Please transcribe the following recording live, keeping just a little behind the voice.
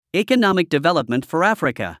Economic Development for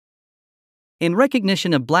Africa. In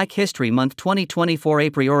recognition of Black History Month 2024,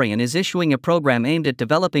 APRIORIAN is issuing a program aimed at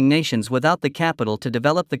developing nations without the capital to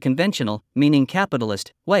develop the conventional, meaning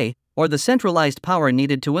capitalist, way, or the centralized power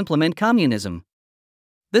needed to implement communism.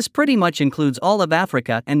 This pretty much includes all of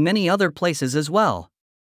Africa and many other places as well.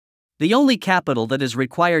 The only capital that is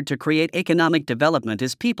required to create economic development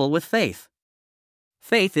is people with faith.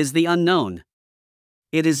 Faith is the unknown.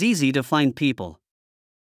 It is easy to find people.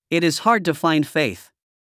 It is hard to find faith.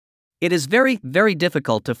 It is very, very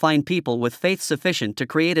difficult to find people with faith sufficient to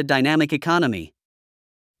create a dynamic economy.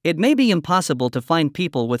 It may be impossible to find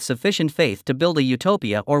people with sufficient faith to build a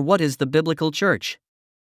utopia or what is the biblical church.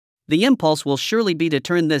 The impulse will surely be to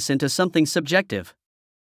turn this into something subjective.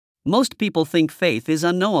 Most people think faith is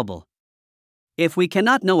unknowable. If we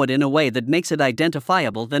cannot know it in a way that makes it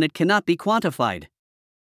identifiable, then it cannot be quantified.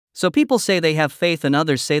 So people say they have faith and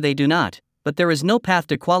others say they do not, but there is no path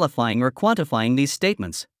to qualifying or quantifying these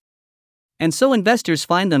statements. And so investors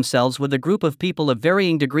find themselves with a group of people of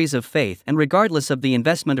varying degrees of faith, and regardless of the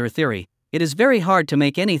investment or theory, it is very hard to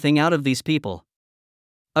make anything out of these people.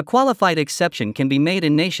 A qualified exception can be made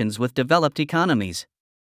in nations with developed economies.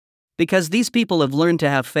 Because these people have learned to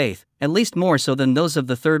have faith, at least more so than those of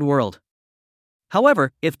the third world.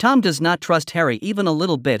 However, if Tom does not trust Harry even a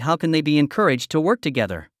little bit, how can they be encouraged to work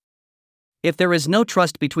together? If there is no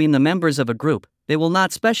trust between the members of a group, they will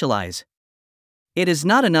not specialize. It is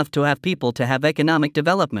not enough to have people to have economic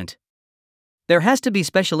development. There has to be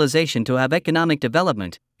specialization to have economic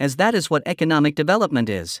development, as that is what economic development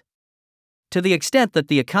is. To the extent that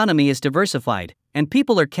the economy is diversified, and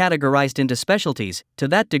people are categorized into specialties, to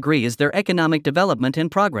that degree is their economic development in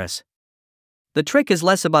progress. The trick is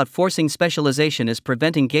less about forcing specialization as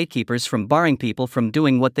preventing gatekeepers from barring people from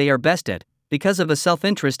doing what they are best at, because of a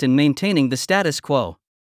self-interest in maintaining the status quo.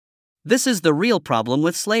 This is the real problem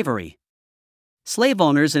with slavery. Slave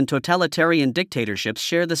owners and totalitarian dictatorships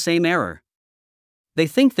share the same error. They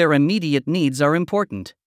think their immediate needs are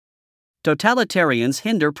important. Totalitarians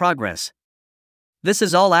hinder progress. This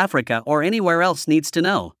is all Africa or anywhere else needs to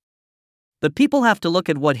know. The people have to look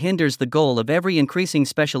at what hinders the goal of every increasing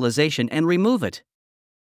specialization and remove it.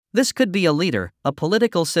 This could be a leader, a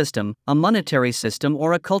political system, a monetary system,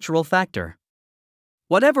 or a cultural factor.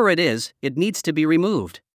 Whatever it is, it needs to be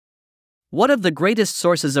removed. One of the greatest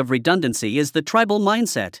sources of redundancy is the tribal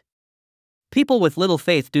mindset. People with little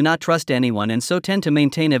faith do not trust anyone and so tend to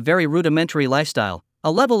maintain a very rudimentary lifestyle,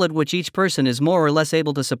 a level at which each person is more or less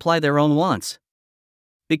able to supply their own wants.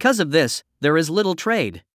 Because of this, there is little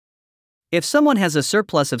trade. If someone has a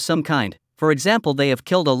surplus of some kind, for example they have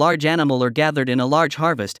killed a large animal or gathered in a large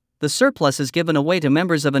harvest, the surplus is given away to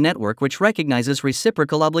members of a network which recognizes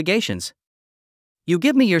reciprocal obligations. You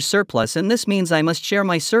give me your surplus and this means I must share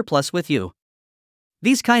my surplus with you.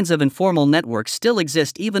 These kinds of informal networks still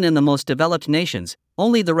exist even in the most developed nations,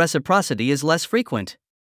 only the reciprocity is less frequent.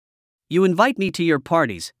 You invite me to your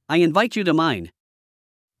parties, I invite you to mine.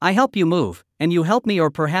 I help you move, and you help me,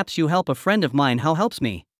 or perhaps you help a friend of mine who helps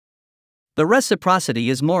me. The reciprocity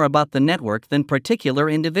is more about the network than particular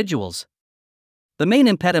individuals. The main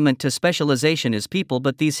impediment to specialization is people,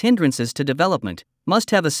 but these hindrances to development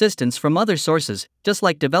must have assistance from other sources, just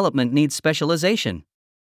like development needs specialization.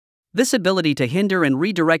 This ability to hinder and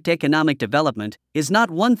redirect economic development is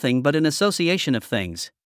not one thing but an association of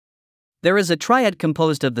things. There is a triad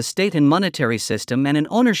composed of the state and monetary system and an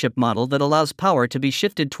ownership model that allows power to be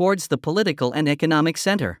shifted towards the political and economic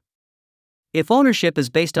center. If ownership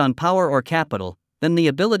is based on power or capital, then the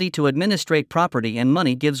ability to administrate property and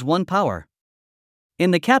money gives one power. In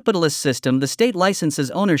the capitalist system, the state licenses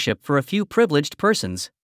ownership for a few privileged persons.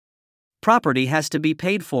 Property has to be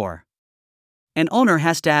paid for. An owner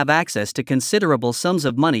has to have access to considerable sums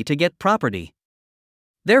of money to get property.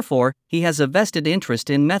 Therefore, he has a vested interest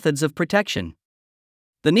in methods of protection.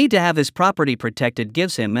 The need to have his property protected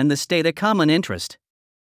gives him and the state a common interest.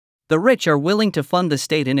 The rich are willing to fund the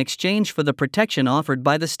state in exchange for the protection offered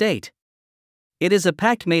by the state. It is a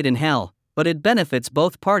pact made in hell, but it benefits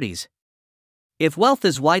both parties. If wealth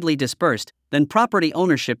is widely dispersed, then property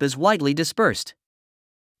ownership is widely dispersed.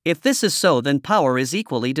 If this is so, then power is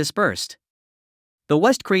equally dispersed. The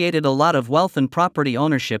West created a lot of wealth and property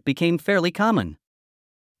ownership became fairly common.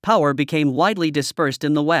 Power became widely dispersed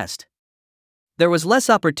in the West. There was less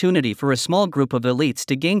opportunity for a small group of elites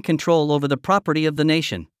to gain control over the property of the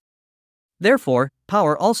nation. Therefore,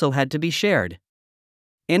 power also had to be shared.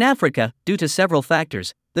 In Africa, due to several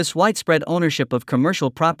factors, this widespread ownership of commercial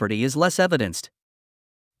property is less evidenced.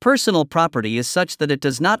 Personal property is such that it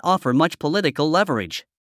does not offer much political leverage.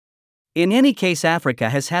 In any case, Africa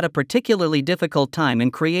has had a particularly difficult time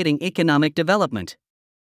in creating economic development.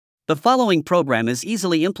 The following program is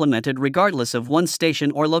easily implemented regardless of one's station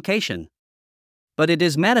or location. But it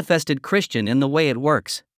is manifested Christian in the way it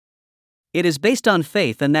works. It is based on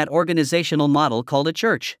faith and that organizational model called a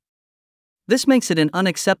church. This makes it an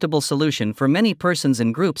unacceptable solution for many persons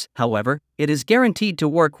and groups, however, it is guaranteed to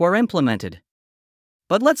work where implemented.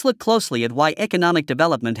 But let's look closely at why economic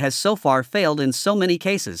development has so far failed in so many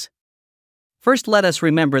cases. First, let us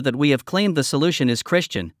remember that we have claimed the solution is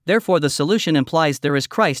Christian, therefore the solution implies there is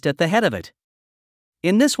Christ at the head of it.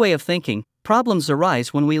 In this way of thinking, problems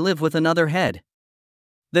arise when we live with another head.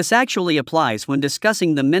 This actually applies when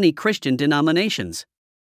discussing the many Christian denominations.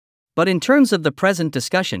 But in terms of the present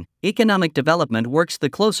discussion, economic development works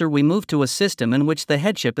the closer we move to a system in which the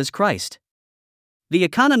headship is Christ. The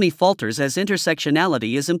economy falters as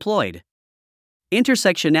intersectionality is employed.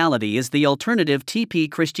 Intersectionality is the alternative to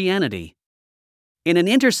Christianity. In an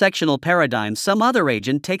intersectional paradigm, some other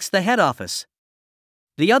agent takes the head office.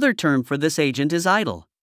 The other term for this agent is idol.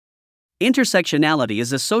 Intersectionality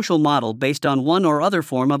is a social model based on one or other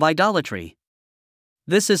form of idolatry.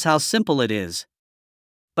 This is how simple it is.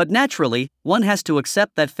 But naturally, one has to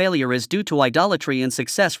accept that failure is due to idolatry and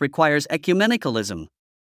success requires ecumenicalism.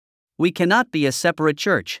 We cannot be a separate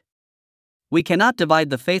church. We cannot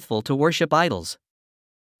divide the faithful to worship idols.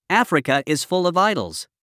 Africa is full of idols.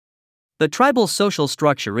 The tribal social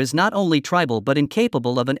structure is not only tribal but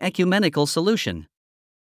incapable of an ecumenical solution.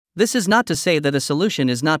 This is not to say that a solution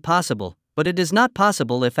is not possible, but it is not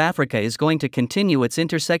possible if Africa is going to continue its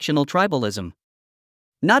intersectional tribalism.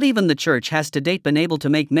 Not even the church has to date been able to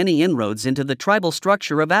make many inroads into the tribal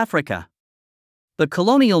structure of Africa. The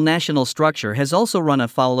colonial national structure has also run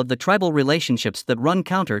afoul of the tribal relationships that run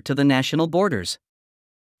counter to the national borders.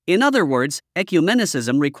 In other words,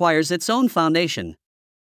 ecumenicism requires its own foundation.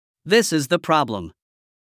 This is the problem.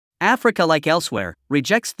 Africa, like elsewhere,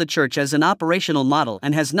 rejects the church as an operational model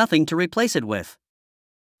and has nothing to replace it with.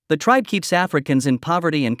 The tribe keeps Africans in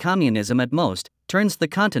poverty and communism at most, turns the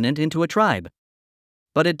continent into a tribe.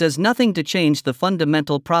 But it does nothing to change the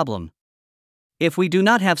fundamental problem. If we do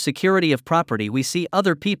not have security of property, we see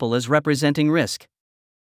other people as representing risk.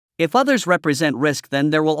 If others represent risk,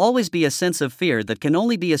 then there will always be a sense of fear that can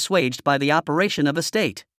only be assuaged by the operation of a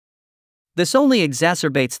state. This only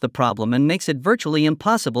exacerbates the problem and makes it virtually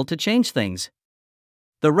impossible to change things.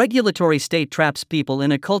 The regulatory state traps people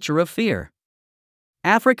in a culture of fear.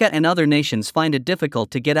 Africa and other nations find it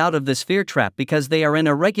difficult to get out of this fear trap because they are in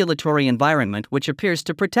a regulatory environment which appears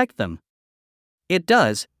to protect them. It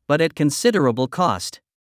does, but at considerable cost.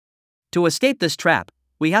 To escape this trap,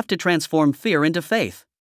 we have to transform fear into faith.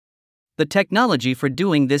 The technology for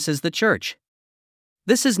doing this is the church.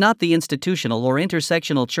 This is not the institutional or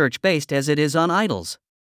intersectional church based as it is on idols.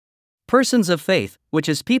 Persons of faith, which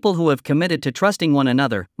is people who have committed to trusting one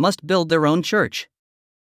another, must build their own church.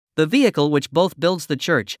 The vehicle which both builds the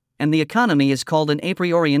church and the economy is called an a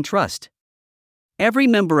priorian trust. Every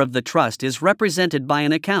member of the trust is represented by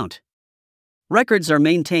an account. Records are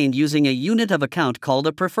maintained using a unit of account called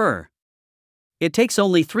a prefer. It takes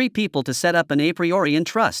only 3 people to set up an a priorian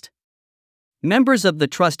trust. Members of the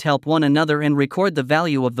trust help one another and record the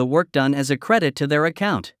value of the work done as a credit to their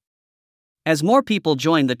account. As more people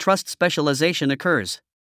join, the trust specialization occurs.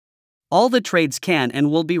 All the trades can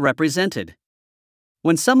and will be represented.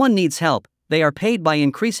 When someone needs help, they are paid by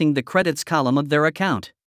increasing the credits column of their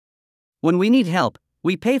account. When we need help,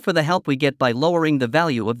 we pay for the help we get by lowering the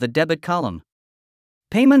value of the debit column.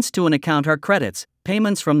 Payments to an account are credits,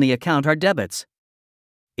 payments from the account are debits.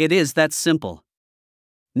 It is that simple.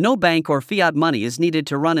 No bank or fiat money is needed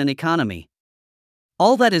to run an economy.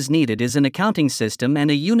 All that is needed is an accounting system and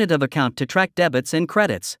a unit of account to track debits and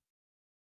credits.